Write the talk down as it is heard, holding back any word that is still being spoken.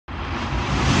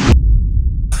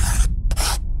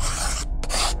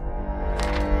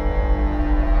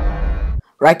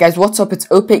Right guys, what's up? It's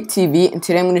Opaque TV, and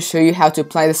today I'm going to show you how to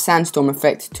apply the Sandstorm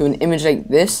effect to an image like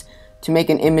this, to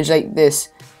make an image like this.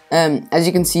 As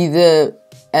you can see, the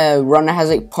runner has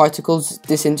like particles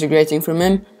disintegrating from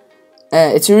him.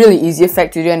 It's a really easy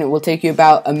effect to do, and it will take you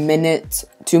about a minute,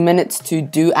 2 minutes to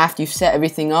do after you've set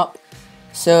everything up.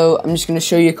 So I'm just going to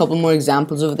show you a couple more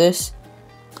examples of this.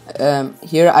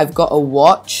 Here I've got a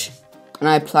watch, and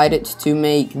I applied it to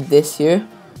make this here.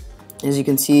 As you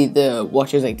can see, the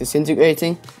watch is like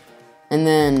disintegrating. And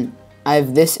then I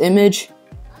have this image,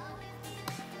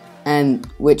 and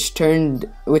which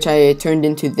I turned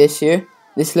into this here.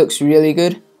 This looks really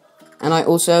good. And I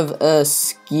also have a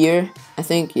skier, I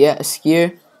think, yeah, a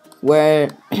skier,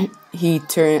 where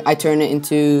I turn it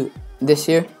into this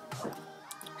here.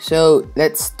 So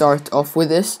let's start off with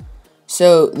this.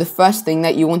 So the first thing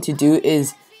that you want to do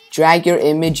is drag your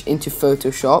image into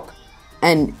Photoshop,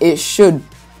 and it should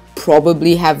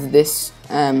probably have this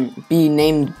be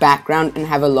named background and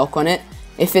have a lock on it.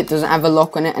 If it doesn't have a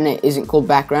lock on it and it isn't called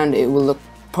background, it will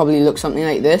probably look something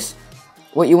like this.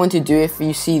 What you want to do if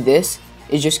you see this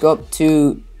is just go up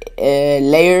to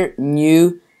layer,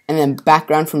 new, and then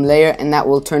background from layer, and that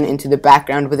will turn it into the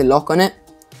background with a lock on it.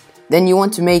 Then you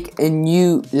want to make a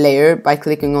new layer by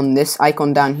clicking on this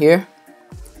icon down here.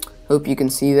 Hope you can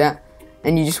see that.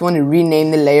 And you just want to rename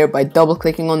the layer by double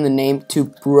clicking on the name to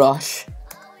brush.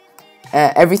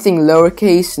 Everything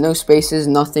lowercase, no spaces,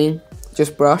 nothing,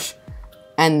 just brush.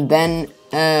 And then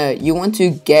you want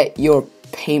to get your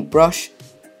paintbrush,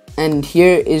 and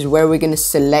here is where we're going to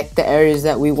select the areas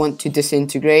that we want to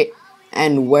disintegrate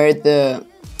and where the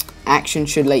action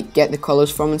should like get the colors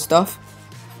from and stuff.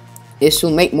 This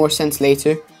will make more sense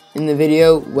later in the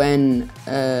video when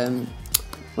I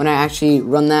actually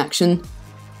run the action.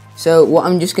 So what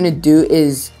I'm just going to do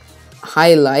is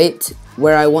highlight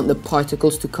where I want the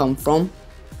particles to come from.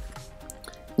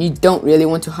 You don't really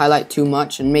want to highlight too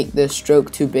much and make the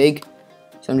stroke too big,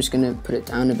 so I'm just going to put it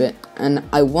down a bit. And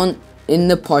I want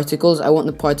the particles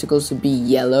to be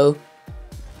yellow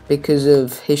because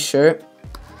of his shirt,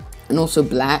 and also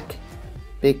black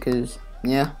because,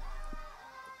 yeah.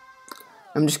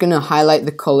 I'm just going to highlight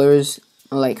the colors,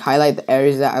 or like highlight the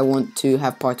areas that I want to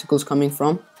have particles coming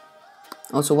from.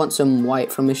 I also want some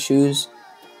white from his shoes,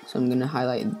 so I'm going to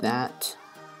highlight that.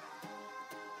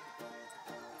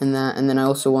 And then I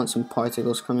also want some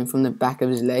particles coming from the back of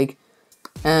his leg.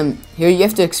 Here you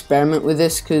have to experiment with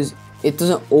this because it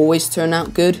doesn't always turn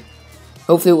out good.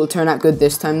 Hopefully it will turn out good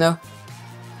this time though.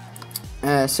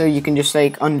 So you can just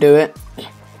like undo it.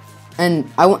 And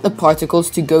I want the particles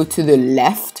to go to the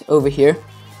left over here.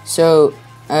 So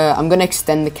I'm going to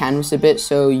extend the canvas a bit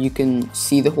so you can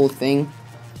see the whole thing.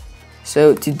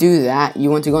 So to do that,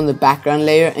 you want to go on the background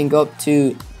layer and go up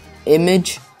to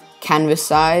image, canvas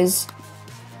size,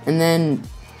 and then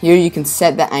here you can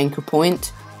set the anchor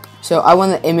point. So I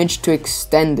want the image to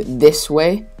extend this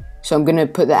way, so I'm going to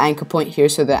put the anchor point here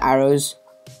so the arrows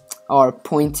are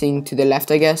pointing to the left,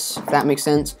 I guess, if that makes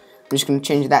sense. I'm just going to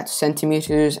change that to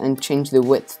centimeters and change the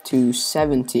width to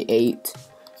 78.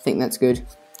 I think that's good.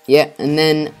 Yeah, and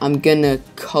then I'm going to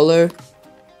color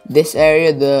this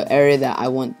area, the area that I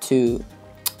want to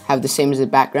have the same as the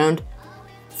background.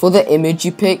 For the image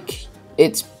you pick,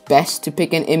 it's best to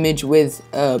pick an image with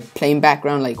a plain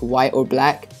background like white or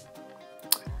black,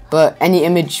 but any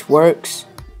image works.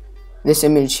 This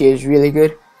image here is really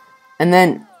good. And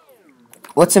then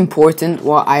what's important,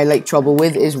 what I like trouble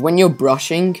with, is when you're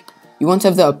brushing, you want to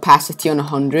have the opacity on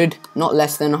 100, not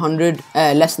less than 100,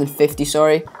 less than 50,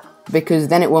 sorry, because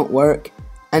then it won't work.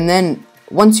 And then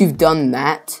once you've done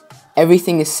that,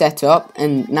 everything is set up,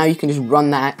 and now you can just run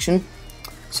the action.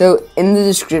 So in the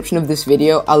description of this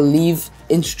video, I'll leave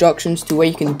instructions to where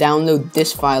you can download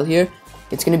this file here.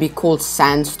 It's going to be called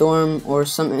Sandstorm or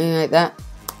something like that.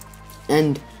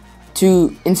 And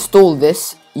to install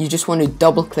this, you just want to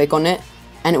double click on it,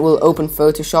 and it will open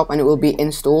Photoshop and it will be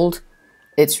installed.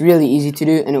 It's really easy to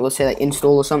do, and it will say like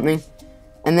install or something.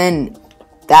 And then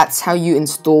that's how you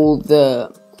install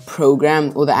the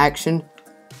program or the action.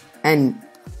 And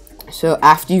so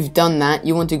after you've done that,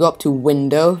 you want to go up to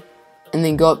window and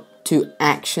then go up to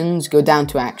actions, go down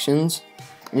to actions,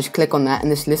 and just click on that,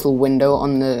 and this little window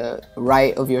on the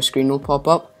right of your screen will pop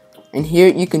up. And here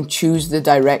you can choose the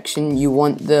direction you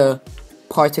want the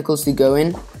particles to go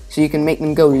in. So you can make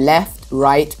them go left,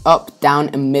 right, up, down,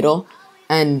 and middle.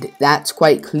 And that's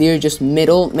quite clear, just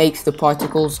middle makes the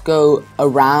particles go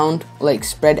around, like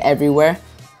spread everywhere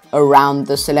around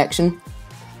the selection.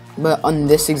 But on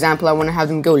this example, I want to have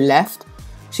them go left.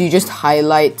 So you just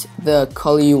highlight the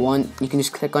color you want. You can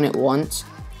just click on it once,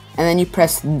 and then you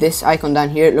press this icon down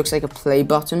here. It looks like a play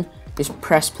button. Just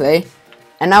press play,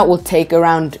 and now it will take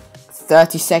around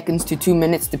 30 seconds to 2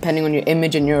 minutes depending on your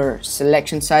image and your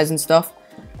selection size and stuff.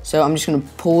 So I'm just going to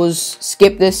pause,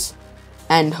 skip this,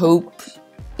 and hope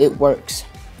it works.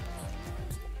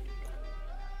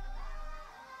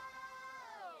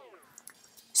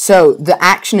 So the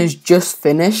action is just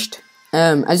finished.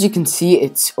 As you can see,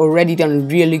 it's already done a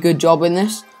really good job in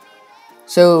this.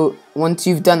 So once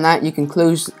you've done that, you can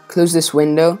close this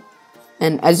window,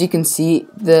 and as you can see,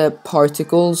 the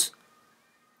particles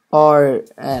are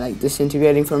like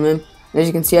disintegrating from him. And as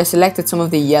you can see, I selected some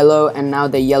of the yellow, and now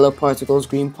the yellow particles,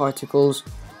 green particles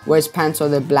where his pants are,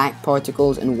 the black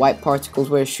particles, and white particles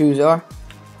where his shoes are.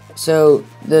 So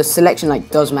the selection like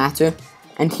does matter.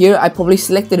 And here I probably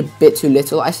selected a bit too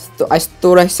little. I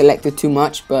thought I selected too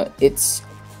much, but it's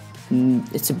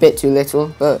a bit too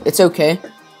little, but it's okay.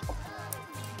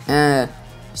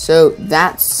 So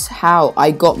that's how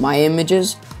I got my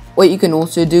images. What you can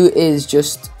also do is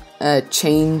just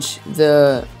change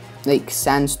the like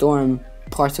sandstorm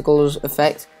particles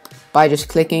effect by just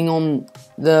clicking on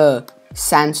the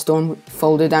sandstorm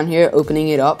folder down here, opening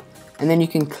it up, and then you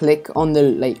can click on the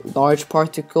like large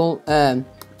particle.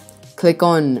 Click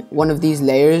on one of these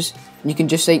layers, and you can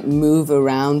just like move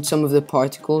around some of the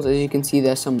particles. As you can see,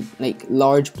 there's some like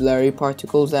large blurry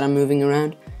particles that I'm moving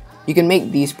around. You can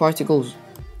make these particles,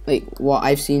 like what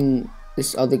I've seen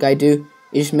this other guy do,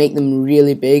 you just make them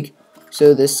really big,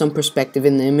 so there's some perspective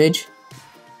in the image.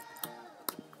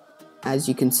 As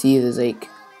you can see, there's like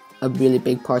a really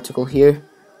big particle here,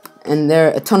 and there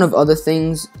are a ton of other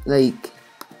things, like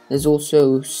there's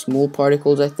also small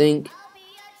particles, I think.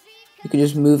 You can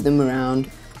just move them around,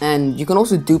 and you can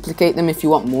also duplicate them if you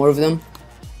want more of them.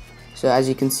 So as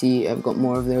you can see, I've got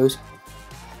more of those.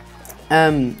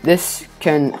 This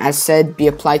can, as said, be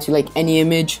applied to like any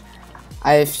image.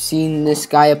 I've seen this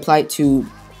guy applied to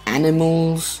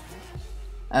animals.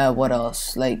 What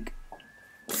else? Like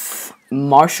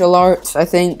martial arts, I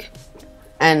think,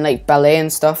 and like ballet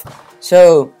and stuff.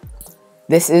 So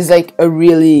this is like a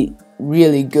really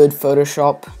good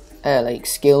Photoshop like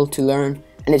skill to learn.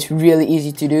 And it's really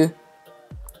easy to do.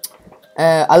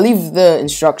 I'll leave the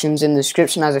instructions in the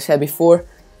description, as I said before.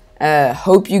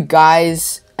 Hope you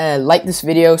guys like this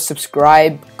video,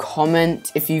 subscribe,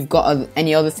 comment if you've got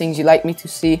any other things you'd like me to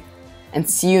see, and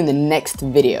see you in the next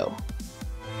video.